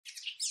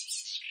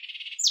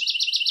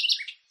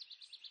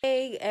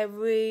Hey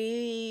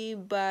everybody,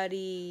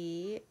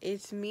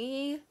 it's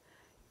me,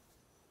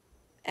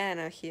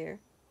 Anna here.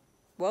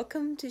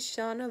 Welcome to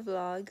Shanna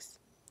Vlogs,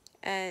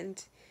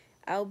 and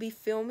I'll be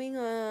filming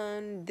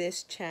on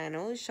this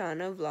channel,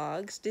 Shanna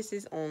Vlogs. This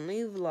is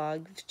only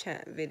vlog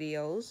chat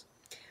videos.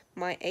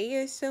 My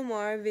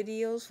ASMR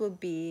videos will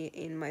be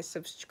in my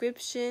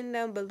subscription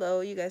down below.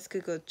 You guys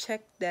could go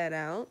check that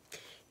out.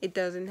 It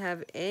doesn't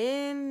have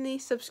any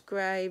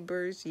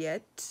subscribers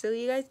yet, so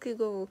you guys could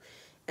go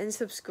and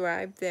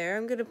subscribe there.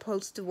 I'm gonna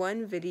post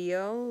one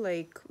video,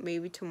 like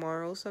maybe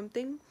tomorrow or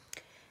something.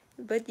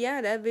 But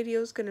yeah, that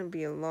video is gonna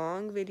be a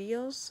long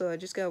video, so I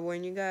just gotta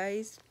warn you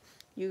guys.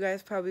 You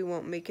guys probably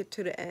won't make it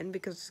to the end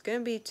because it's gonna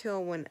be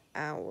till 1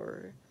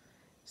 hour.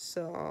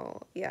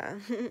 So yeah.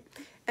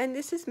 And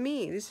this is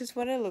me. This is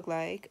what I look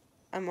like.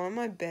 I'm on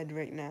my bed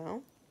right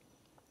now.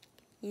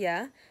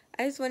 Yeah,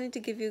 I just wanted to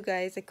give you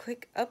guys a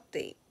quick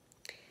update.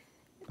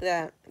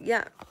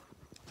 Yeah.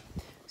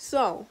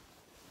 So,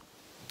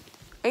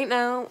 right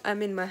now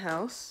I'm in my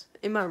house,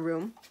 in my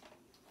room.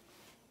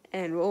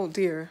 And oh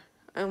dear,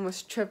 I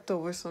almost tripped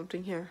over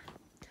something here.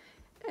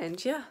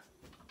 And yeah,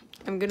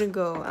 I'm gonna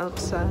go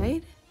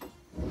outside.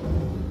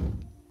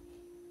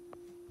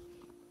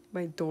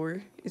 My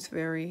door is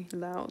very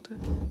loud.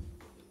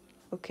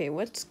 Okay,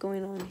 what's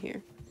going on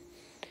here?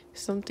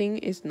 Something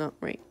is not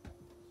right.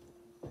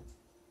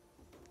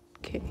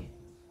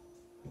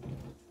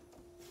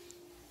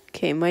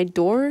 Okay, my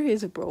door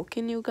is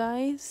broken, you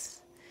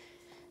guys.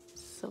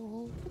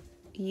 So,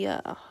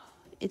 yeah,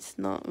 it's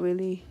not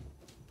really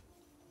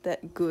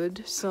that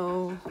good.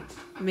 So,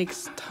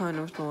 makes a ton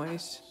of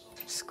noise.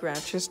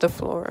 Scratches the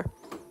floor.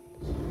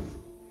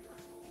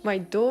 My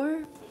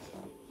door.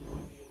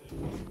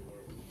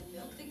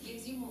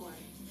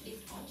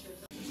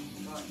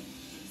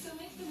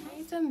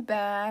 I'm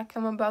back.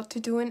 I'm about to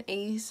do an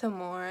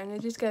ASMR, and I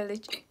just gotta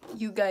let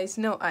you guys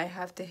know I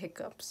have the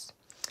hiccups.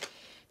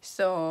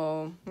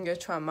 So I'm gonna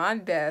try my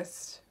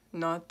best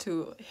not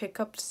to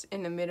hiccups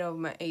in the middle of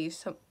my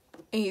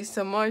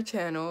ASMR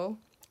channel.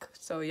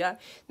 So yeah,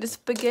 the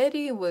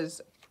spaghetti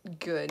was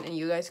good, and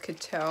you guys could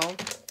tell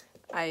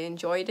I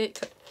enjoyed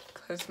it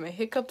because my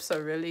hiccups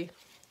are really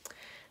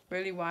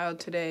wild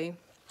today.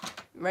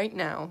 Right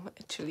now,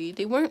 actually.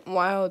 They weren't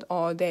wild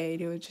all day.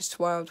 They were just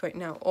wild right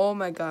now. Oh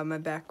my god, my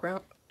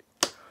background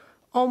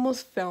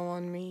almost fell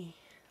on me.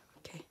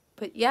 Okay,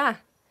 but yeah,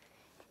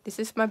 this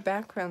is my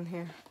background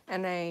here,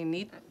 and I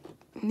need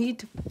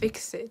to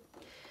fix it.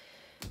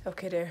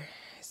 Okay, there.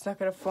 It's not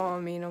gonna fall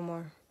on me no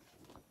more.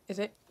 Is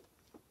it?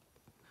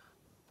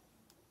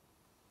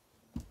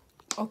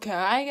 Okay,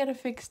 I gotta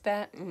fix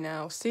that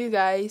now. See you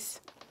guys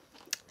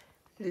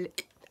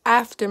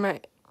after my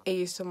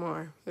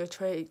ASMR. We'll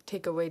try to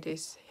take away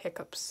these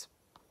hiccups.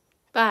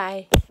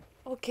 Bye.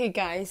 Okay,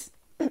 guys.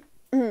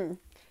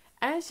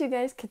 As you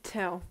guys could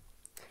tell,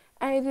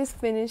 I just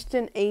finished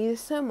an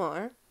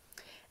ASMR,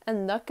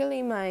 and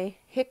luckily my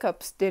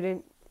hiccups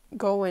didn't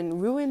go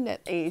and ruin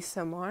that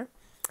ASMR.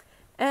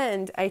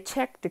 And I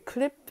checked the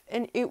clip,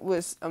 and it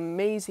was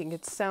amazing.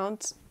 It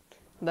sounds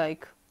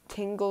like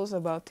tingles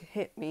about to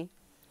hit me.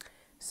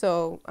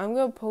 So I'm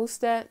gonna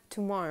post that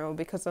tomorrow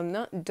because I'm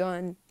not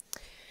done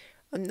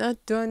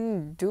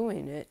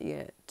doing it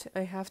yet.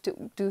 I have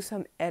to do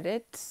some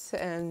edits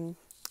and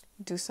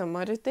do some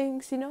other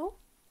things, you know?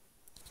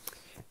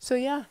 So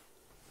yeah.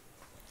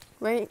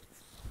 Right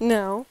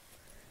now,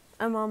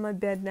 I'm on my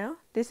bed now.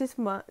 That's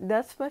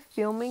my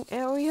filming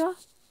area.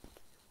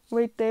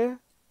 Right there.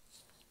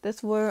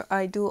 That's where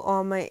I do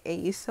all my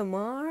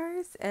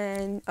ASMRs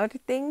and other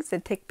things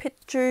and take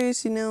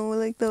pictures, you know,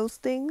 like those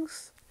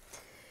things.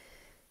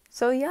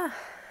 So yeah,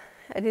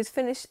 I just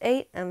finished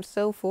 8. I'm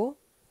so full.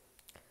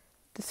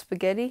 The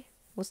spaghetti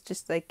was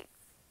just like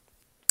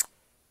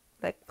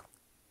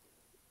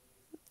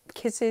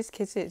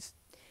kisses.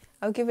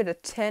 I'll give it a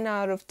 10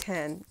 out of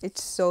 10.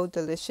 It's so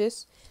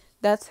delicious.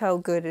 That's how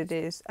good it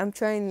is. I'm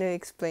trying to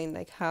explain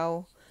like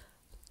how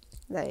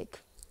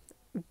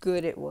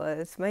good it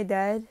was. My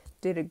dad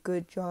did a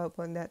good job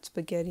on that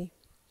spaghetti.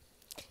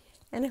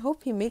 And I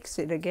hope he makes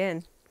it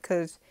again,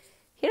 cuz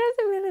he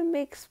doesn't really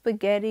make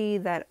spaghetti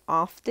that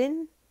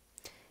often.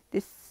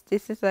 This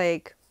is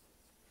like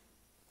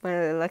one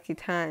of the lucky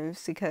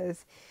times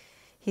because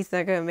he's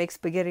not gonna make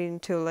spaghetti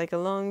until like a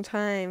long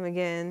time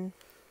again.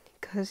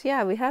 Cause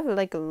yeah, we have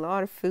like a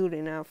lot of food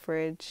in our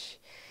fridge.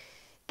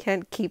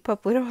 Can't keep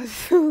up with all the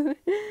food.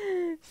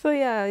 So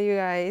yeah, you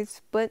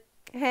guys. But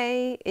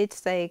hey,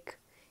 it's like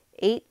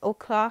 8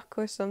 o'clock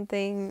or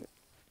something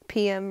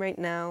p.m. right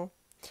now,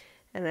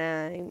 and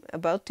I'm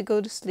about to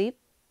go to sleep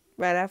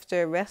right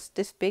after I rest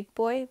this big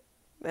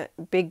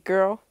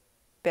girl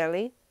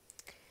belly.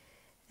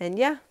 And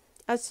yeah,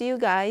 I'll see you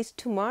guys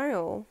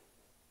tomorrow.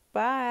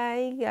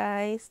 Bye,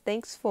 guys.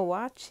 Thanks for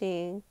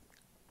watching.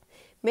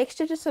 Make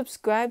sure to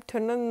subscribe,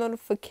 turn on the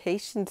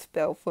notifications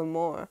bell for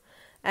more,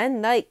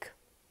 and like,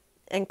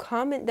 and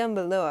comment down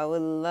below. I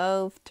would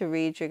love to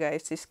read your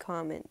guys'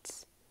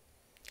 comments.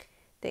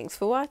 Thanks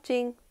for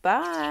watching.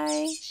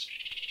 Bye.